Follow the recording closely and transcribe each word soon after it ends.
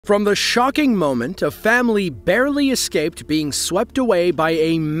From the shocking moment a family barely escaped being swept away by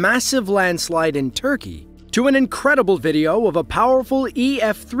a massive landslide in Turkey, to an incredible video of a powerful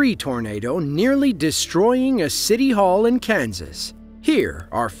EF3 tornado nearly destroying a city hall in Kansas. Here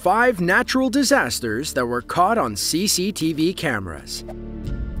are 5 natural disasters that were caught on CCTV cameras.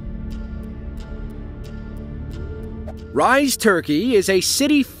 Rize, Turkey is a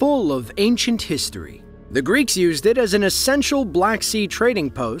city full of ancient history. The Greeks used it as an essential Black Sea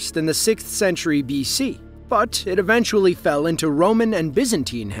trading post in the 6th century BC, but it eventually fell into Roman and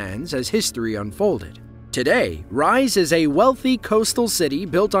Byzantine hands as history unfolded. Today, Rize is a wealthy coastal city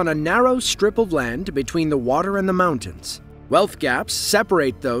built on a narrow strip of land between the water and the mountains. Wealth gaps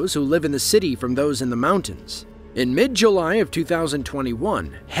separate those who live in the city from those in the mountains. In mid-July of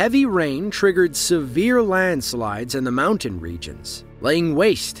 2021, heavy rain triggered severe landslides in the mountain regions, laying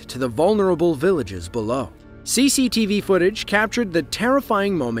waste to the vulnerable villages below. CCTV footage captured the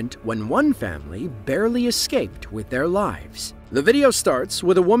terrifying moment when one family barely escaped with their lives. The video starts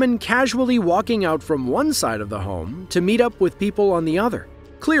with a woman casually walking out from one side of the home to meet up with people on the other.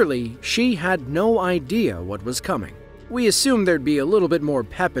 Clearly, she had no idea what was coming. We assumed there'd be a little bit more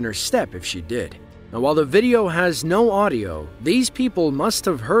pep in her step if she did. Now, while the video has no audio, these people must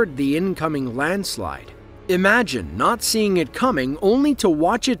have heard the incoming landslide. Imagine not seeing it coming only to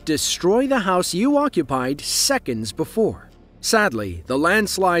watch it destroy the house you occupied seconds before. Sadly, the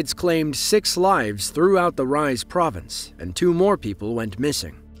landslides claimed 6 lives throughout the Rize province, and 2 more people went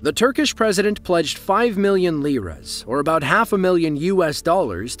missing. The Turkish president pledged 5 million liras, or about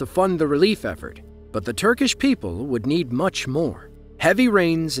 $500,000 to fund the relief effort, but the Turkish people would need much more. Heavy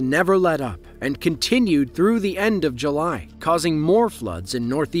rains never let up and continued through the end of July, causing more floods in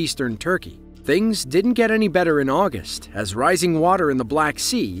northeastern Turkey. Things didn't get any better in August, as rising water in the Black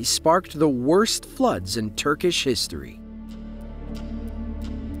Sea sparked the worst floods in Turkish history.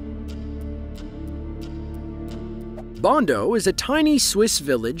 Bondo is a tiny Swiss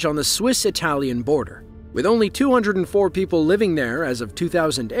village on the Swiss-Italian border. With only 204 people living there as of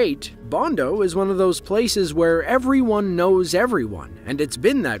 2008, Bondo is one of those places where everyone knows everyone, and it's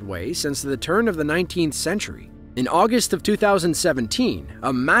been that way since the turn of the 19th century. In August of 2017,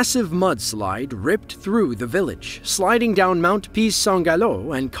 a massive mudslide ripped through the village, sliding down Mount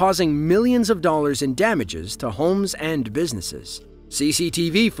Pis-Saint-Gallo and causing millions of dollars in damages to homes and businesses.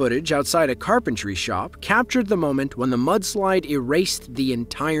 CCTV footage outside a carpentry shop captured the moment when the mudslide erased the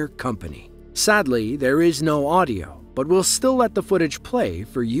entire company. Sadly, there is no audio, but we'll still let the footage play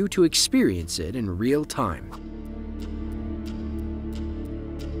for you to experience it in real time.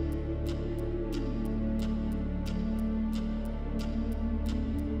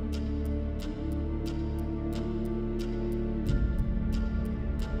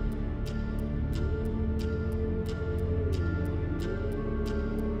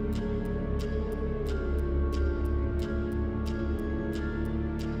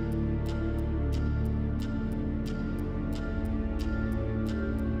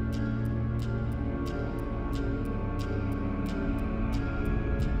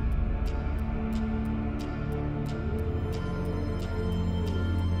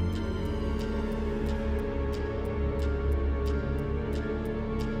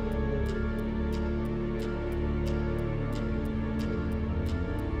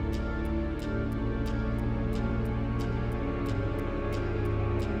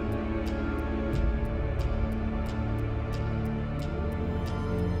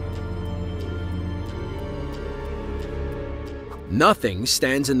 Nothing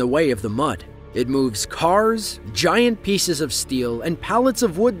stands in the way of the mud. It moves cars, giant pieces of steel, and pallets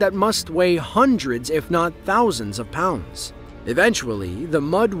of wood that must weigh hundreds, if not thousands of pounds. Eventually, the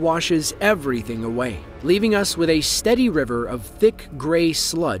mud washes everything away, leaving us with a steady river of thick gray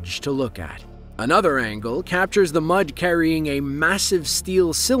sludge to look at. Another angle captures the mud carrying a massive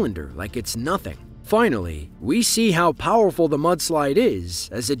steel cylinder like it's nothing. Finally, we see how powerful the mudslide is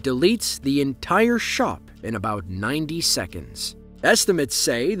as it deletes the entire shop in about 90 seconds. Estimates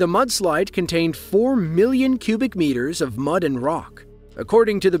say the mudslide contained 4 million cubic meters of mud and rock.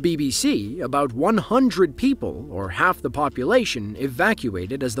 According to the BBC, about 100 people, or half the population,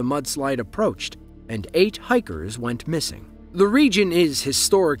 evacuated as the mudslide approached, and 8 hikers went missing. The region is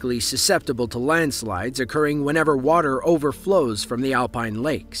historically susceptible to landslides occurring whenever water overflows from the alpine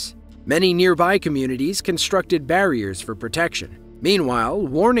lakes. Many nearby communities constructed barriers for protection. Meanwhile,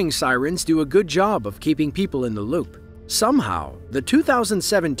 warning sirens do a good job of keeping people in the loop. Somehow, the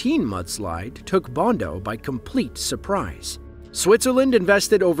 2017 mudslide took Bondo by complete surprise. Switzerland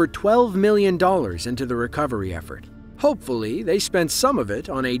invested over $12 million into the recovery effort. Hopefully, they spent some of it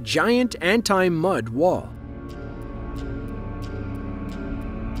on a giant anti-mud wall.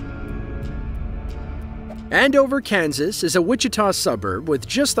 Andover, Kansas is a Wichita suburb with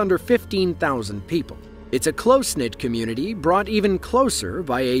just under 15,000 people. It's a close-knit community brought even closer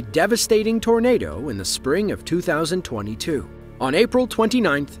by a devastating tornado in the spring of 2022. On April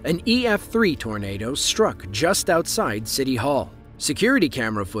 29th, an EF3 tornado struck just outside City Hall. Security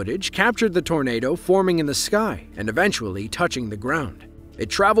camera footage captured the tornado forming in the sky and eventually touching the ground. It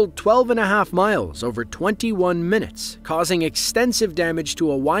traveled 12.5 miles over 21 minutes, causing extensive damage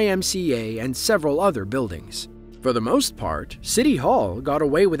to a YMCA and several other buildings. For the most part, City Hall got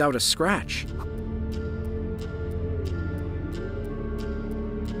away without a scratch.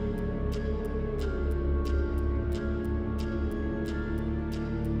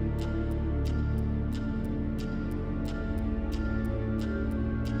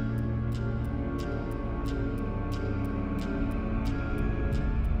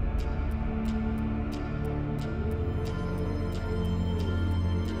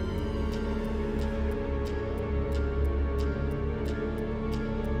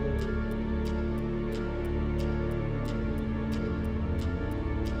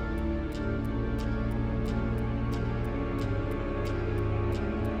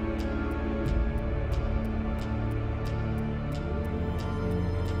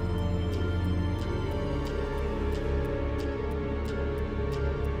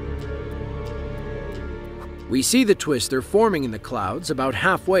 We see the twister forming in the clouds about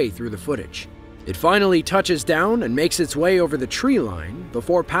halfway through the footage. It finally touches down and makes its way over the tree line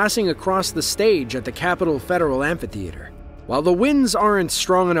before passing across the stage at the Capitol Federal Amphitheater. While the winds aren't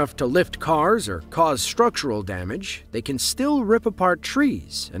strong enough to lift cars or cause structural damage, they can still rip apart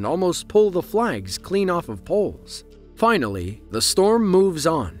trees and almost pull the flags clean off of poles. Finally, the storm moves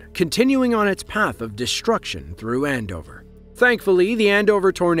on, continuing on its path of destruction through Andover. Thankfully, the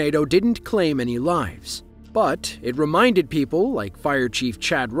Andover tornado didn't claim any lives. But it reminded people, like Fire Chief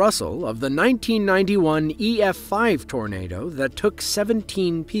Chad Russell, of the 1991 EF5 tornado that took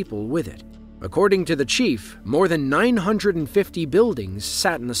 17 people with it. According to the chief, more than 950 buildings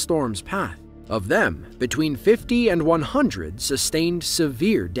sat in the storm's path. Of them, between 50 and 100 sustained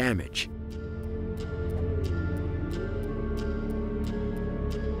severe damage.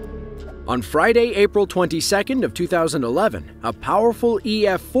 On Friday, April 22nd of 2011, a powerful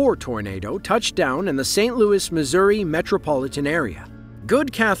EF4 tornado touched down in the St. Louis, Missouri metropolitan area.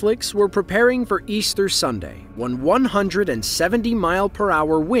 Good Catholics were preparing for Easter Sunday when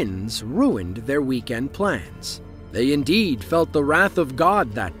 170-mile-per-hour winds ruined their weekend plans. They indeed felt the wrath of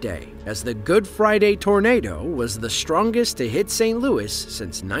God that day, as the Good Friday tornado was the strongest to hit St. Louis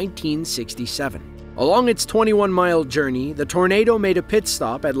since 1967. Along its 21-mile journey, the tornado made a pit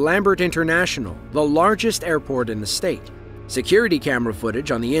stop at Lambert International, the largest airport in the state. Security camera footage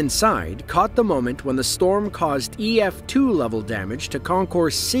on the inside caught the moment when the storm caused EF2 level damage to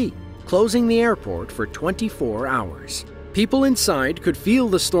Concourse C, closing the airport for 24 hours. People inside could feel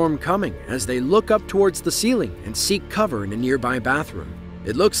the storm coming as they look up towards the ceiling and seek cover in a nearby bathroom.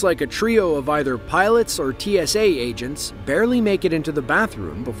 It looks like a trio of either pilots or TSA agents barely make it into the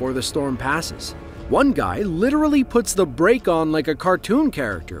bathroom before the storm passes. One guy literally puts the brake on like a cartoon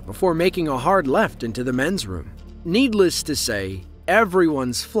character before making a hard left into the men's room. Needless to say,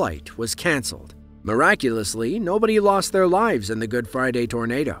 everyone's flight was canceled. Miraculously, nobody lost their lives in the Good Friday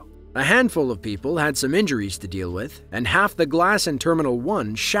tornado. A handful of people had some injuries to deal with, and half the glass in Terminal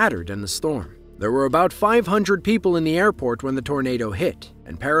 1 shattered in the storm. There were about 500 people in the airport when the tornado hit,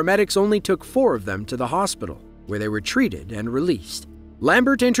 and paramedics only took 4 of them to the hospital, where they were treated and released.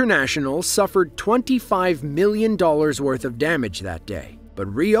 Lambert International suffered $25 million worth of damage that day,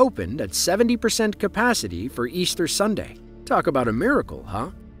 but reopened at 70% capacity for Easter Sunday. Talk about a miracle,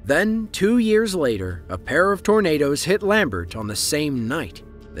 huh? Then, 2 years later, a pair of tornadoes hit Lambert on the same night.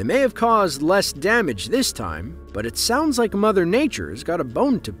 They may have caused less damage this time, but it sounds like Mother Nature's got a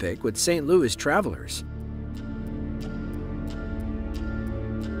bone to pick with St. Louis travelers.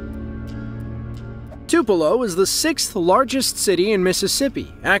 Tupelo is the 6th largest city in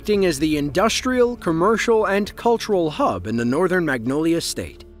Mississippi, acting as the industrial, commercial, and cultural hub in the northern Magnolia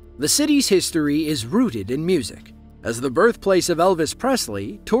State. The city's history is rooted in music. As the birthplace of Elvis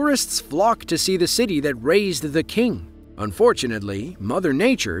Presley, tourists flock to see the city that raised the king. Unfortunately, Mother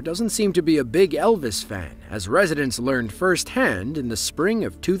Nature doesn't seem to be a big Elvis fan, as residents learned firsthand in the spring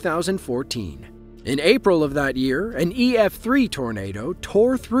of 2014. In April of that year, an EF3 tornado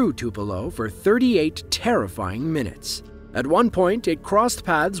tore through Tupelo for 38 terrifying minutes. At one point, it crossed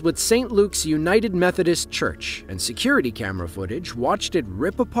paths with St. Luke's United Methodist Church, and security camera footage watched it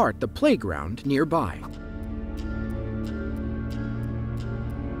rip apart the playground nearby.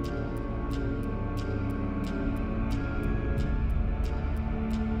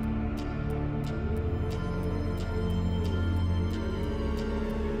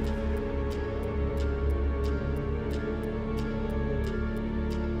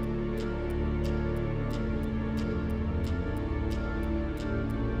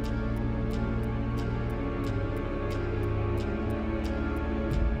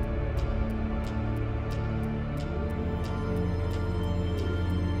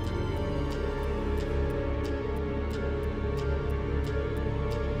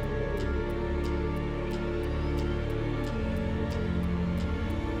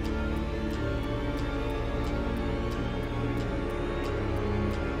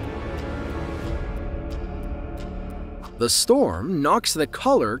 The storm knocks the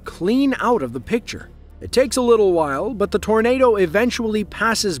color clean out of the picture. It takes a little while, but the tornado eventually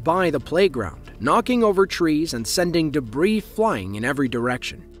passes by the playground, knocking over trees and sending debris flying in every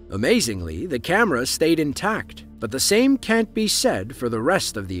direction. Amazingly, the camera stayed intact, but the same can't be said for the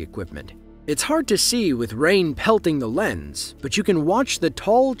rest of the equipment. It's hard to see with rain pelting the lens, but you can watch the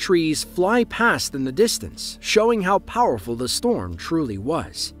tall trees fly past in the distance, showing how powerful the storm truly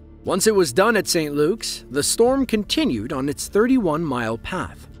was. Once it was done at St. Luke's, the storm continued on its 31-mile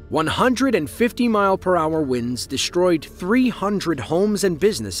path. 150-mile-per-hour winds destroyed 300 homes and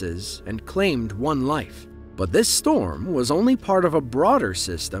businesses and claimed 1 life. But this storm was only part of a broader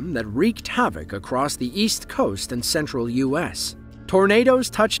system that wreaked havoc across the East Coast and central U.S.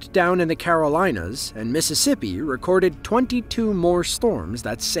 Tornadoes touched down in the Carolinas, and Mississippi recorded 22 more storms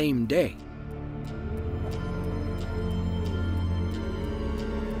that same day.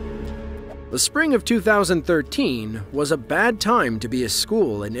 The spring of 2013 was a bad time to be a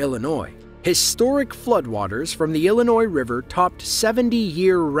school in Illinois. Historic floodwaters from the Illinois River topped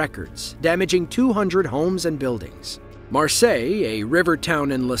 70-year records, damaging 200 homes and buildings. Marseille, a river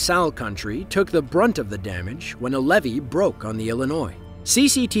town in LaSalle country, took the brunt of the damage when a levee broke on the Illinois.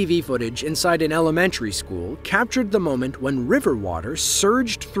 CCTV footage inside an elementary school captured the moment when river water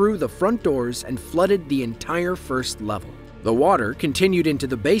surged through the front doors and flooded the entire first level. The water continued into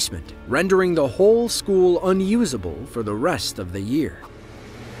the basement, rendering the whole school unusable for the rest of the year.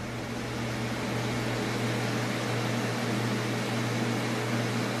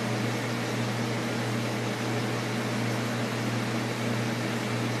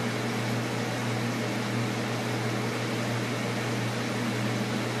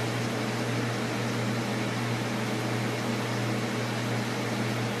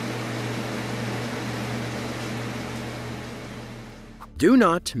 Do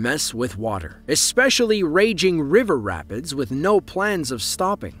not mess with water, especially raging river rapids with no plans of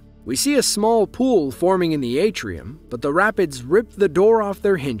stopping. We see a small pool forming in the atrium, but the rapids rip the door off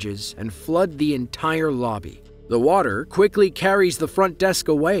their hinges and flood the entire lobby. The water quickly carries the front desk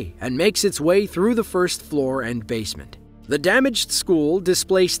away and makes its way through the first floor and basement. The damaged school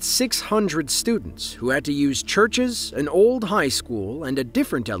displaced 600 students who had to use churches, an old high school, and a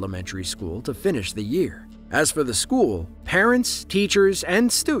different elementary school to finish the year. As for the school, parents, teachers, and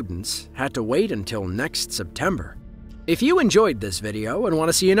students had to wait until next September. If you enjoyed this video and want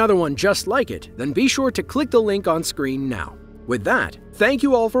to see another one just like it, then be sure to click the link on screen now. With that, thank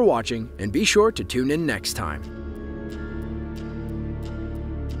you all for watching, and be sure to tune in next time.